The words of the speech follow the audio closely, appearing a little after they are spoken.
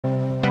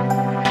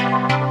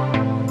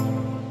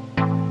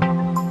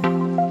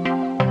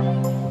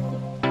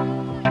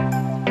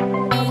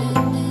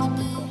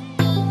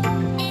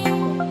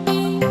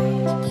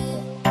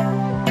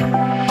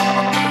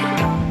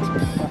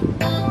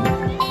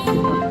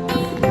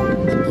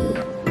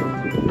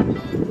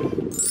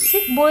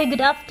boy,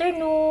 good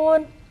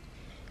afternoon.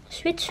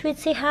 Sweet, sweet,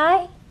 say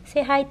hi.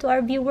 Say hi to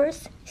our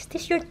viewers. Is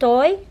this your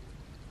toy?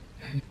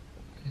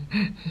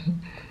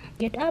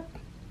 Get up.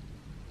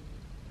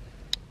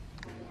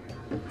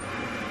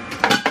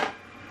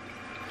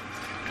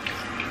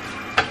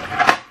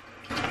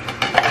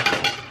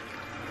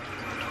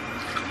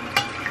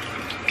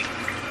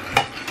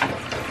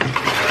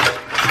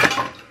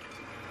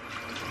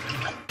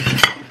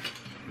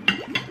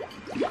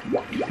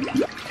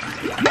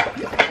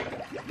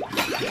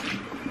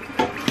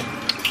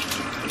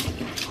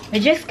 I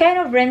just kind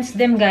of rinse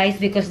them, guys,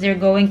 because they're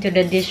going to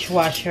the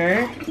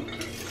dishwasher.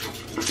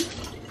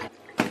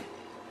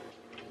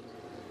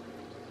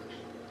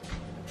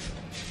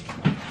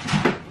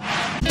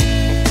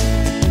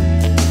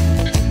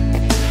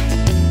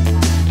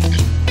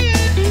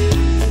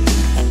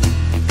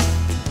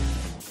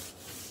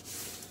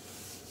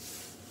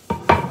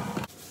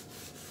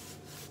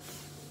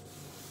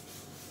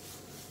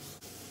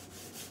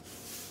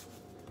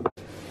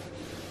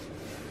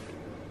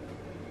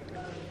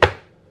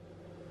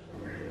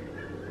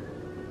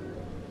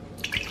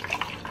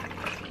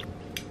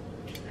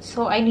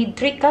 So I need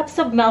 3 cups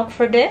of milk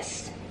for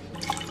this.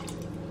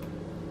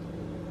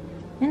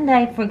 And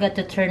I forgot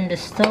to turn the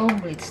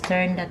stove. Let's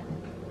turn that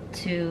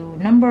to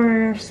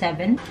number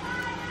 7.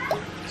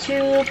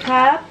 2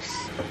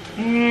 cups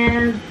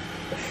and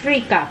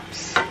 3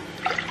 cups.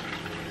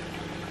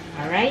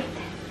 Alright.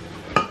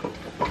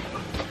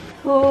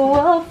 Who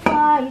will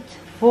fight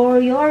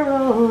for your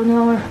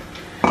honor?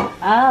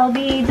 I'll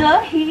be the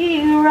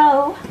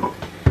hero.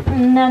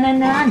 Na na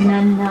na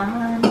na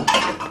na.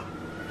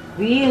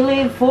 We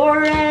live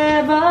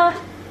forever,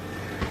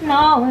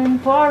 now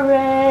and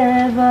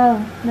forever,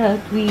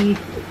 that we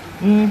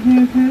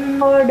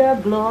for the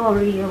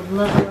glory of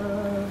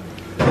love.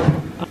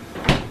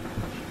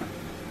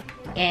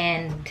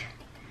 And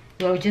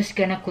we're just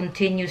gonna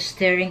continue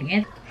stirring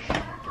it.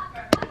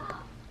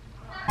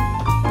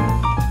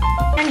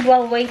 And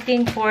while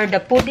waiting for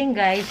the pudding,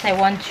 guys, I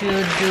want to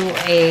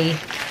I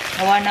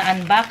wanna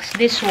unbox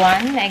this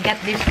one. I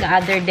got this the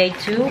other day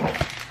too.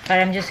 But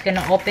I'm just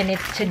gonna open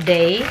it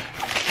today.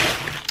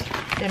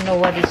 Don't know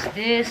what is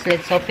this.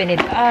 Let's open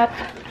it up.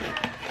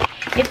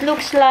 It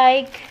looks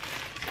like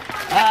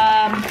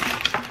well,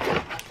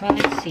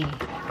 let's see.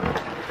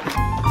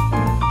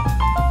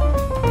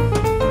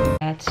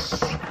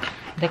 That's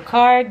the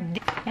card,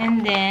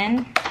 and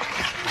then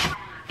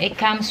it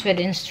comes with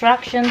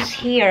instructions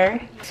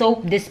here.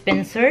 Soap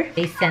dispenser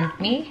they sent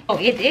me. Oh,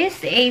 it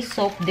is a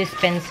soap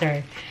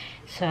dispenser.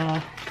 So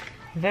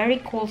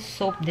very cool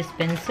soap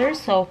dispenser.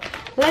 So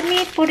let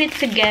me put it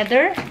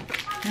together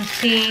and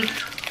see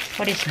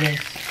what is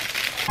this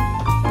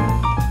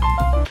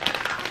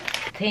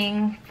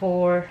thing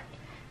for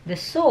the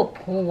soap.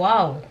 Oh,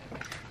 wow,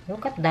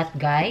 look at that,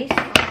 guys.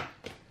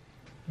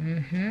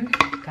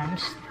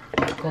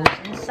 Goes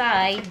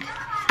inside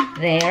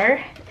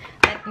there.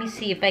 Let me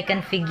see if I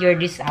can figure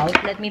this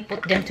out. Let me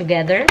put them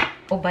together.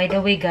 Oh, by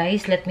the way,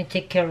 guys, let me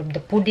take care of the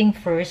pudding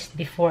first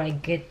before I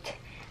get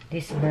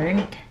this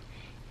burnt.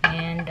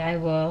 And I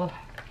will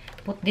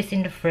put this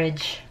in the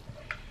fridge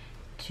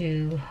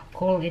to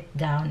cool it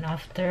down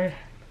after.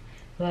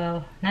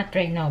 Well, not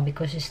right now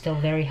because it's still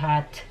very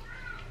hot.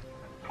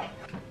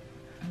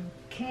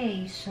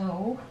 Okay,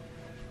 so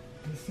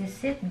this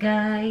is it,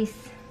 guys.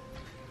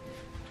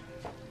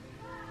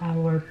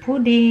 Our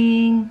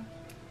pudding.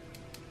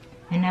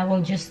 And I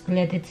will just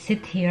let it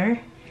sit here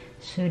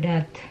so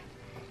that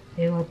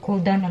it will cool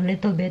down a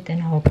little bit,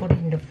 and I will put it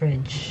in the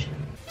fridge.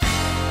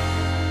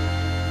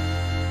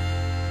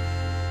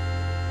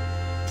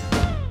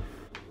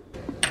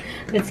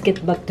 Let's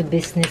get back to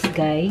business,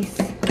 guys.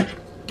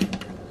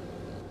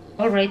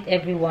 Alright,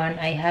 everyone,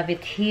 I have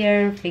it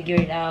here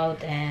figured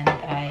out, and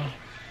I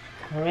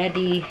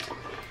already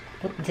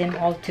put them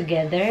all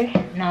together.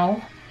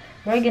 Now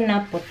we're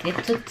gonna put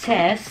it to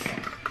test,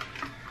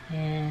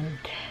 and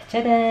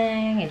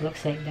ta-dang, it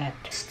looks like that.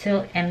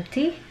 Still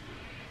empty,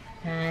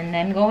 and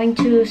I'm going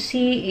to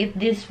see if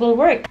this will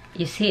work.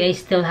 You see, I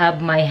still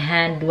have my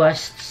hand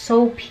washed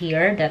soap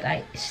here that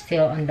I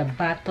still on the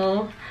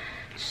bottle.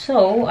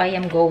 So I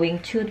am going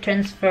to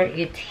transfer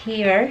it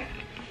here,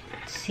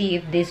 see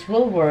if this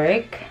will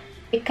work.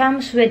 It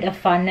comes with a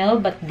funnel,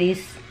 but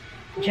this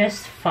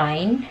just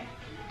fine.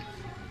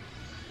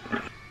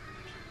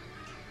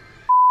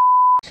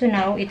 So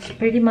now it's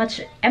pretty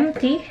much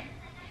empty.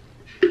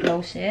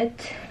 Close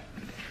it.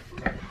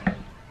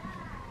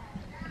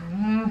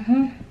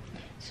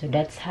 So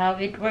that's how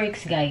it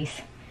works,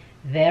 guys.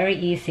 Very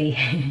easy.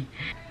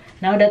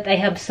 Now that I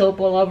have soap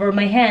all over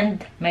my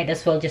hand, might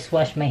as well just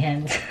wash my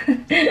hands.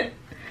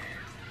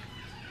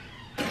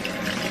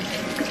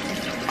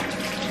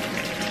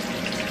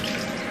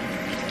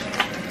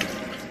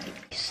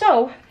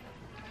 So,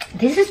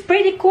 this is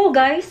pretty cool,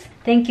 guys.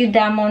 Thank you,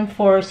 Damon,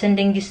 for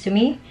sending this to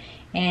me.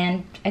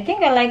 And I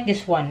think I like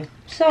this one.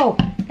 So,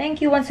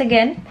 thank you once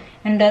again.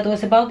 And that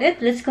was about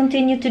it. Let's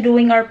continue to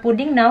doing our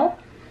pudding now.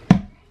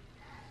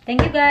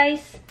 Thank you,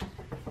 guys.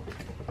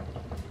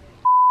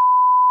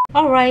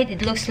 Alright,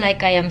 it looks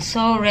like I am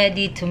so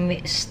ready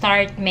to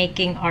start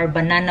making our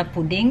banana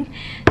pudding.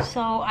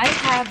 So I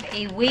have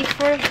a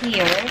wafer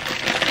here.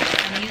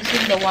 I'm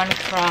using the one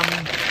from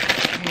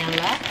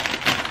Nella.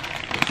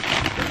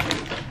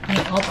 Let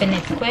me open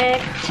it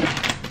quick.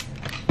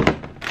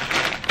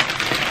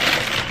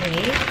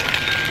 Okay,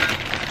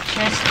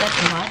 just that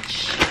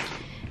much.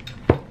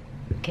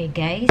 Okay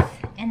guys,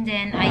 and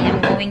then I am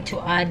going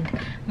to add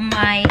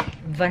my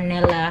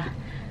vanilla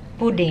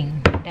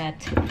pudding that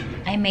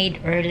I made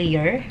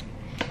earlier.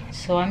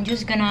 So I'm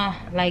just gonna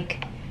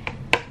like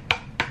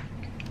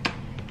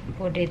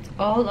put it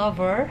all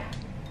over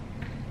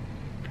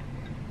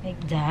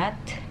like that.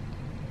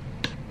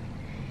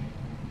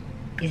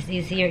 It's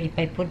easier if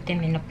I put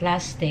them in a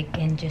plastic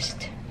and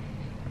just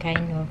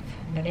kind of,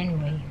 but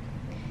anyway.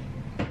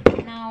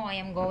 Now I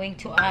am going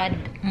to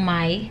add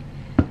my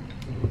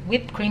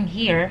whipped cream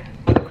here,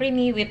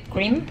 creamy whipped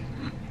cream.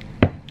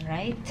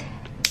 Right,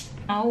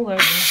 now we're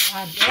gonna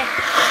add it.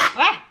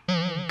 Ah!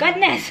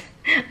 Goodness!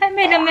 I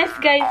made a mess,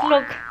 guys.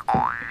 Look.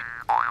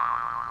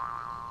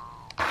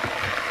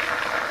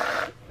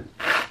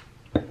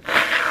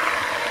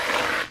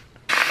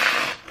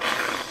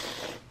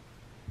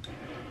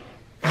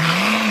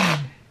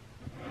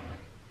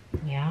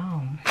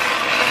 Yum.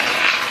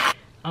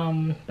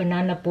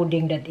 Banana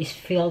pudding that is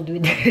filled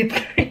with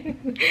whipped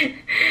cream.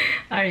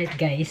 Alright,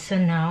 guys. So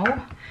now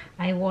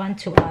I want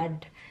to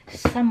add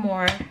some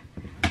more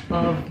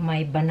of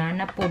my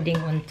banana pudding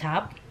on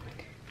top.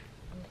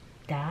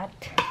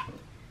 That,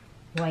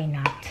 why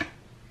not?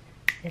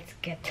 Let's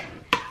get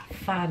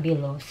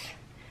fabulous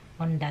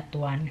on that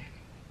one.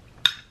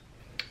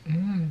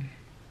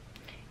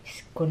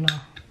 It's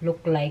gonna look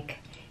like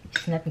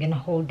it's not gonna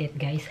hold it,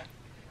 guys.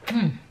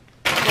 We'll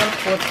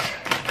put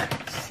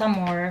some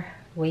more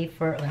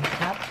wafer on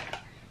top,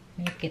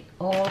 make it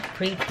all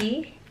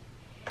pretty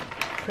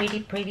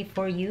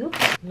for you.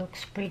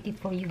 Looks pretty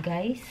for you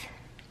guys,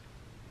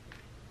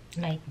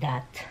 like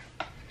that.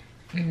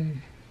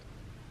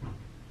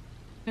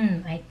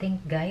 I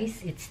think,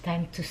 guys, it's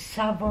time to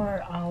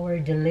savor our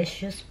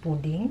delicious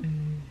pudding.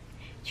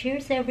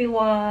 Cheers,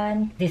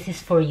 everyone. This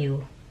is for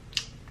you.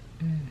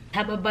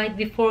 Have a bite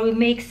before we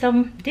make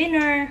some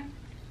dinner.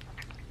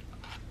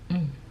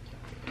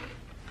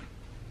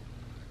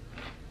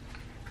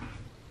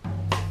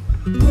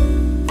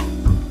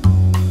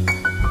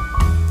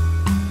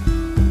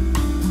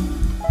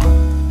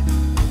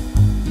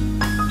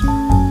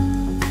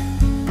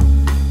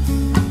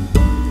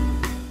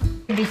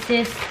 This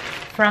is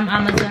from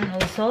Amazon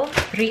also.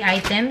 3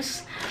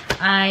 items.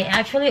 I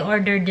actually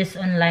ordered this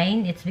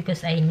online. It's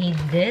because I need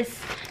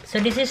this. So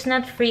this is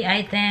not free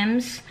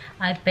items.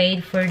 I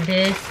paid for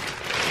this.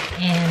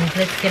 And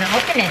let's gonna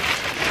open it.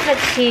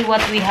 Let's see what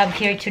we have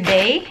here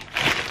today.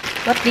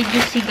 What did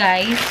you see,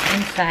 guys,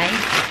 inside?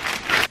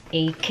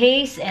 A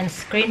case and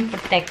screen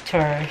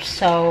protector.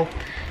 So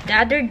the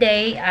other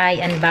day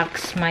I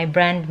unboxed my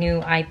brand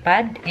new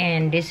iPad,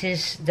 and this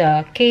is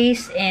the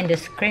case and the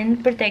screen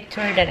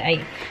protector that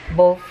I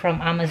bought from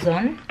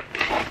Amazon.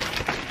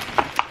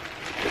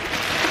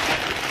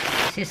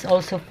 This is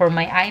also for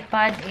my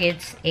iPad.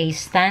 It's a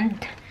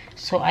stand,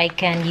 so I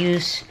can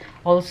use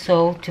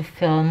also to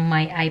film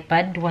my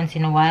iPad once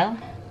in a while.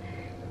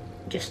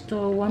 Just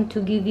want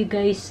to give you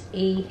guys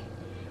a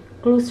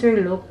closer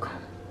look.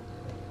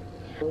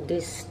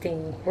 This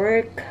thing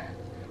works.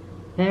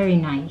 Very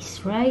nice,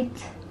 right?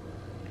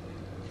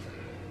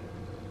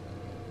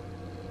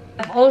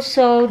 I've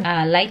also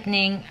a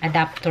lightning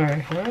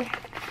adapter.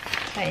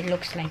 So it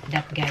looks like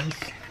that, guys.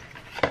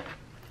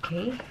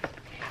 Okay.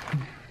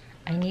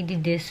 I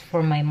needed this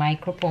for my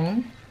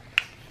microphone.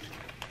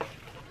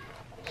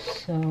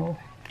 So,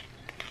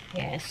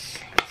 yes,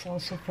 it's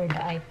also for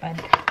the iPad.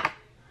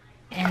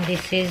 And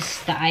this is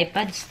the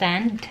iPad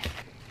stand.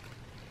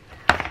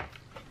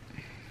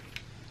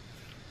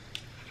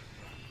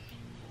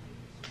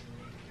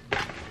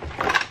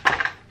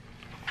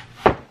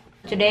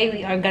 Today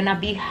we are gonna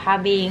be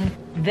having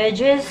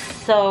veggies.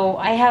 So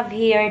I have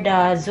here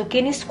the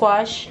zucchini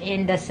squash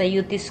and the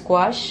sayuti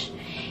squash,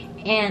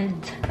 and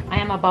I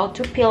am about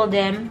to peel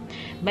them.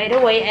 By the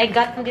way, I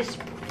got this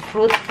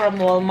fruit from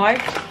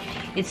Walmart.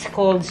 It's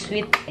called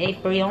sweet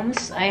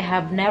apriums. I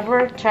have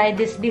never tried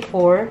this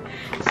before,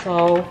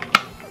 so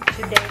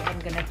today I'm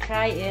gonna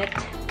try it.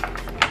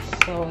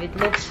 So it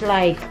looks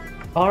like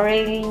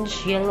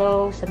orange,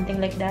 yellow,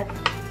 something like that.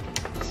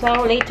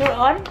 So later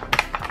on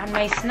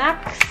my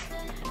snacks,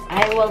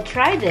 I will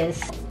try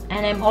this.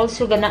 And I'm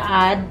also gonna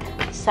add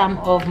some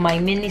of my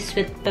mini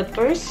sweet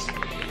peppers.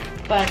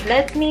 But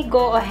let me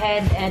go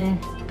ahead and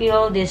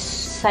peel this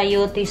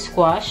sayote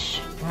squash.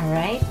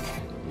 Alright.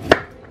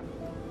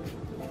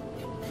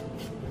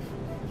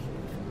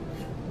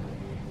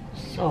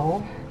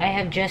 So I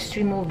have just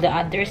removed the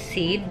other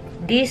seed.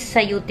 This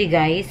sayote,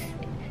 guys,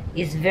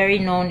 is very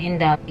known in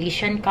the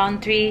Asian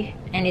country,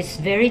 and it's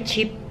very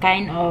cheap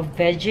kind of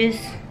veggies.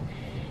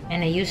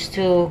 And I used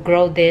to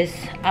grow this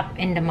up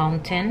in the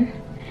mountain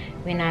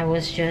when I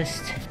was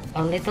just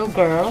a little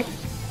girl.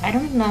 I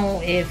don't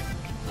know if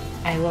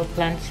I will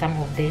plant some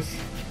of this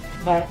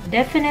but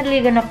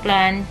definitely gonna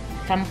plant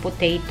some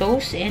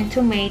potatoes and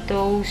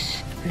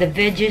tomatoes. The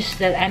veggies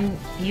that I'm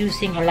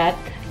using a lot,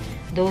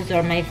 those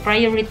are my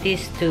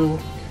priorities to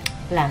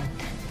plant.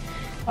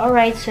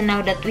 Alright, so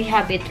now that we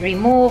have it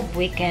removed,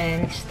 we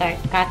can start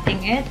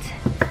cutting it.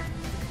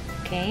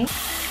 Okay.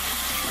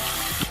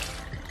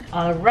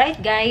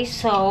 Alright guys,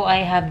 so I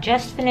have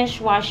just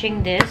finished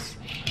washing this.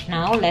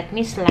 Now let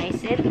me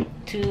slice it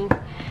to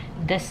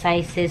the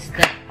sizes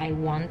that I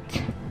want.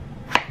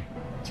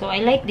 So I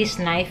like this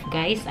knife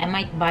guys. I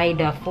might buy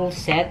the full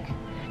set.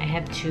 I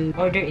have to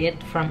order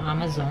it from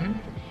Amazon.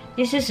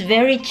 This is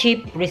very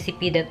cheap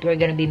recipe that we're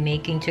gonna be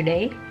making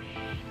today.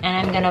 And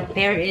I'm gonna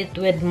pair it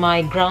with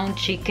my ground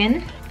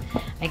chicken.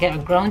 I got a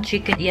ground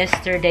chicken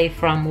yesterday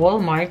from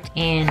Walmart,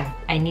 and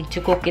I need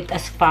to cook it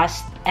as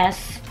fast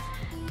as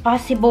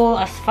possible,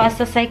 as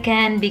fast as I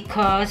can,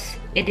 because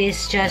it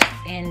is just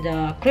in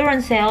the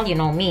clearance sale. You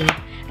know me,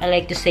 I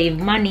like to save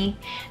money,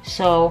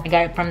 so I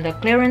got it from the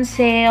clearance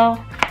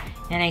sale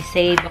and I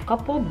saved a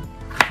couple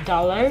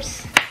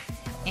dollars,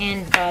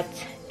 but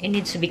it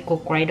needs to be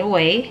cooked right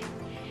away.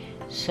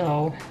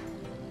 So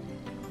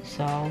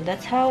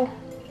that's how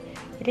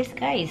it is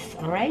guys.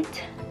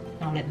 Alright,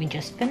 now let me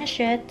just finish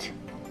it.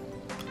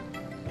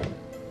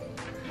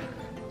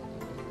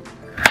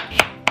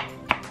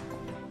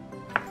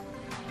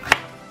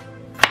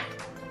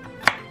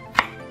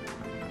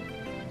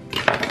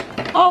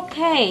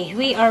 Okay,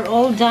 we are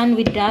all done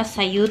with the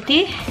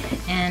sayuti,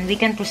 and we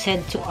can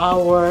proceed to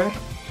our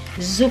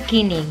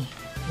zucchini.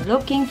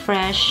 Looking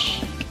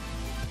fresh.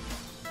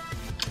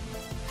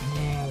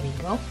 There we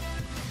go.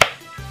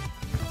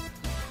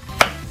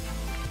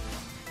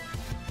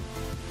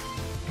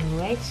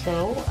 Alright,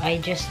 so I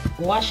just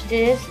washed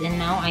this and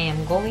now I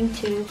am going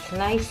to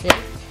slice it.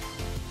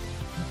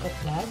 Look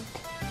at that.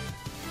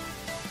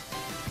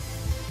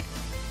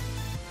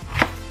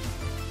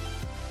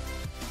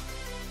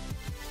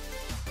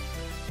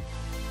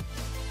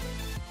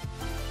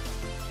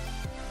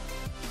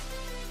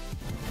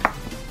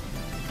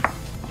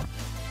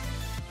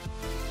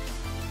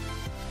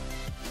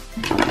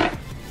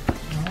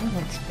 Now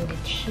let's put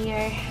it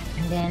here,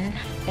 and then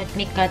let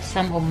me cut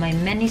some of my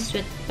mini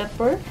sweet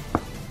pepper.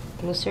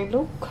 Closer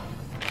look.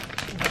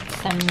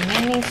 Some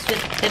mini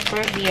sweet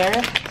pepper here.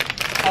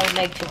 I would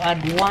like to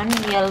add one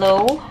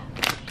yellow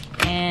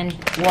and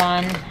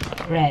one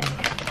red.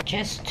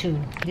 Just two.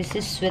 This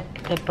is sweet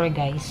pepper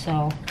guys,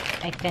 so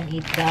I can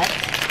eat that.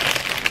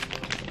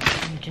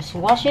 Just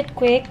wash it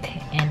quick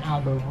and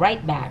I'll be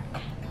right back.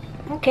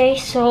 Okay,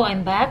 so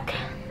I'm back.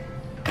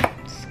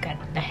 Just cut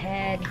the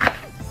head.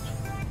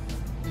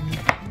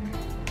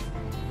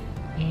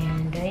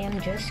 And I am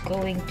just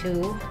going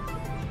to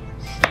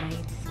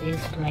is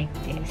like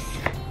this.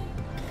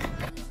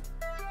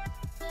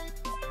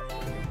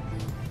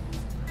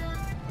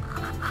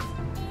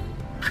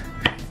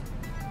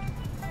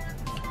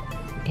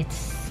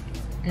 It's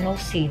no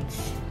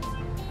seeds.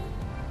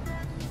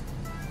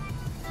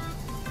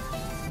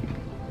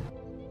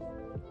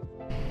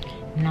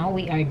 Now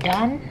we are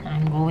done.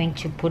 I'm going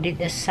to put it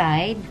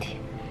aside,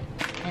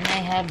 and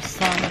I have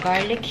some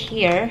garlic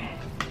here.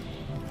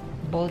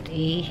 Bought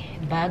a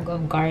bag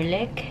of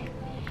garlic,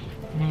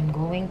 and I'm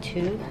going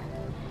to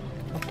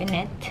open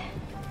it.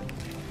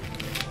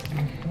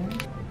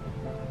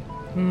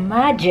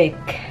 Magic!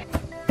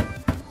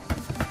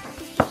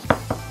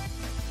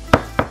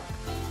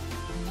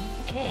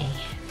 Okay.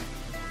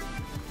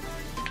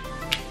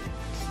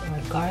 So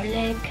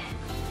garlic.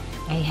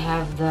 I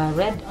have the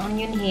red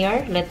onion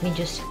here. Let me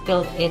just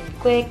peel it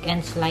quick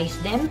and slice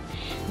them.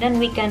 Then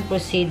we can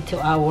proceed to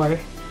our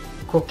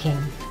cooking.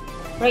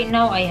 Right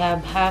now I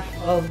have half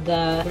of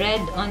the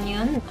red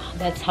onion.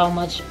 That's how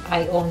much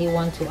I only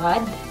want to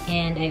add.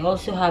 And I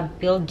also have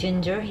peeled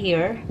ginger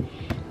here.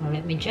 Now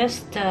let me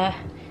just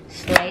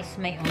slice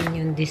my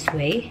onion this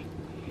way.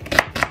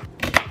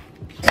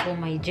 So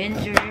my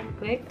ginger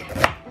quick.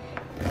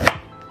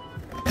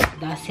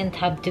 Doesn't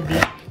have to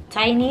be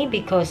tiny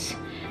because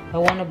I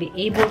want to be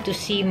able to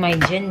see my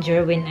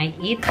ginger when I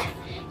eat,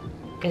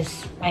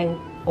 because I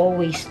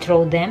always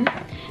throw them.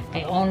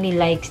 I only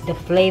like the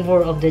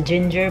flavor of the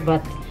ginger,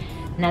 but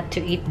not to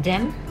eat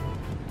them.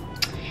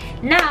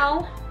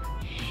 Now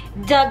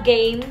the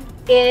game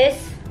is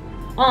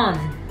on.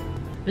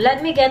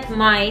 Let me get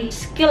my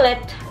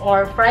skillet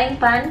or frying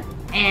pan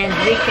and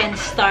we can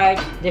start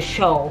the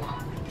show.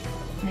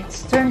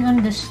 Let's turn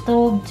on the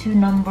stove to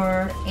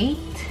number 8.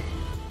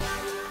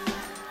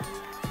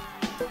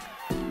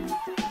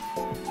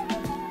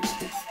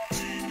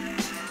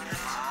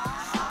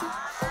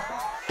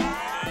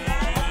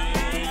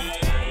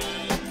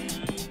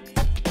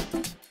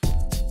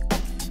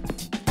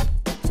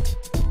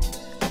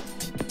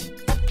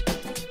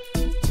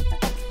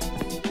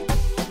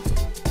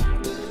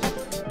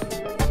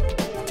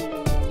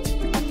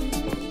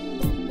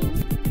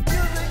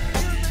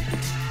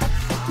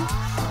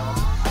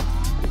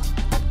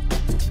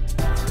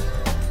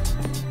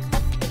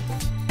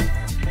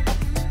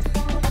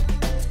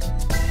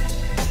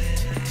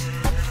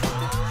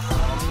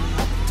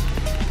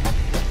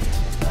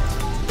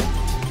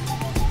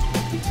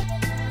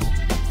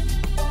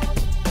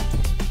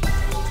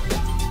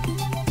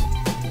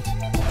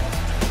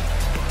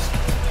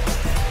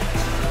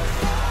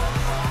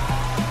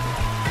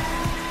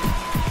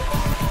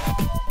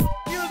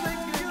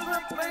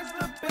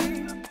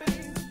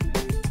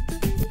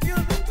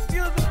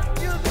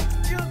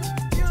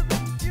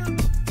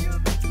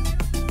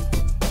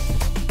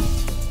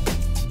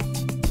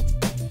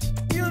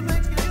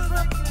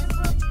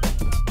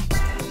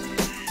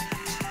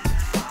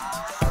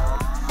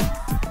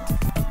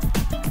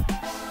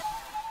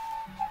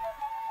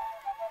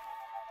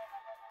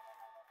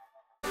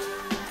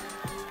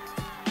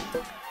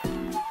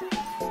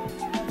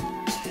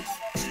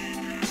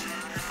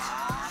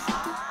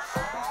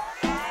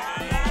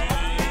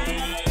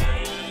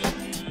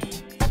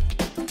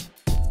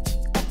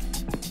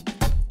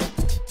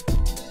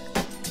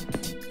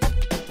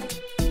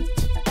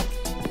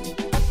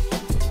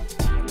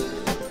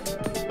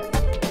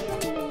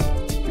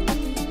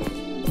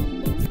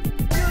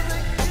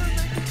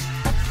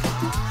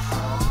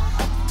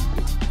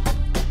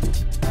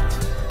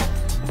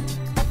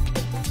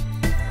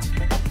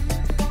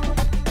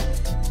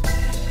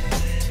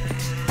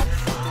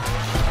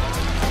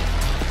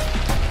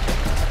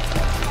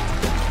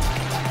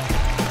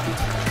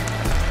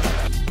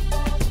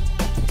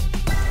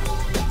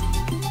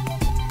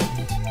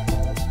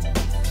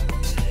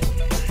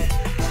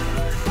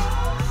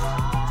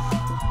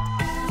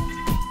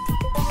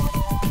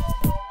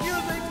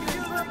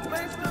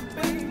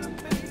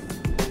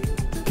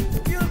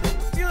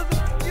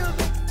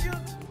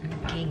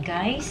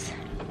 guys.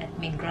 Let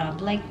me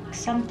grab like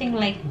something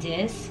like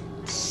this.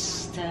 It's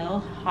still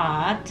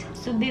hot,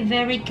 so be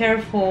very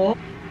careful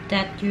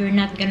that you're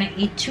not gonna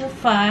eat too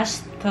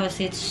fast because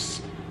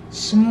it's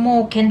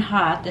smoking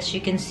hot. As you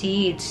can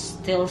see, it's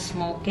still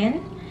smoking,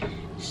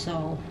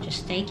 so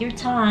just take your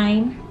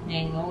time.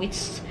 You know,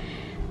 it's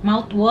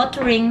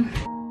mouth-watering.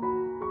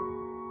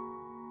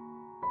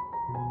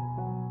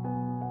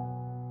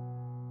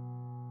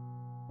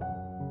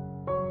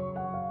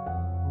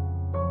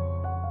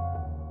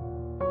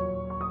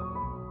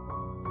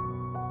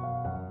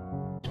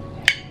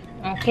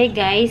 Okay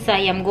guys,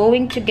 I am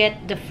going to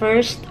get the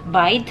first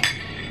bite.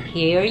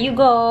 Here you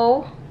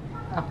go.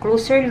 A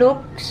closer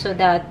look so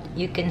that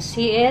you can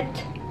see it.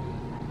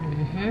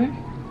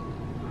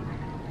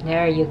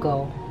 There you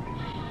go.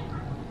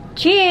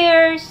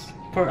 Cheers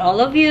for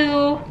all of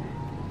you.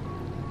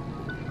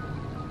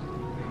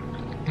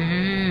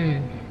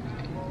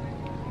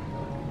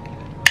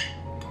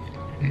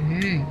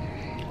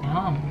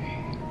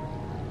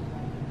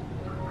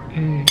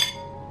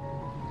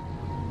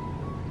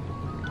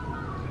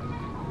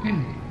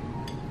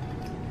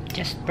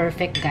 Just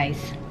perfect, guys.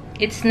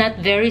 It's not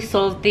very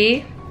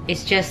salty.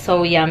 It's just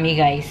so yummy,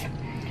 guys.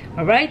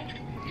 Alright?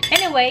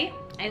 Anyway,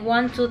 I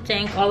want to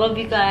thank all of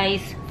you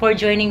guys for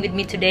joining with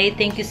me today.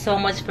 Thank you so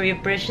much for your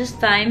precious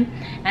time.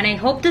 And I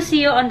hope to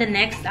see you on the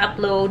next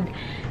upload.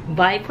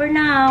 Bye for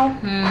now.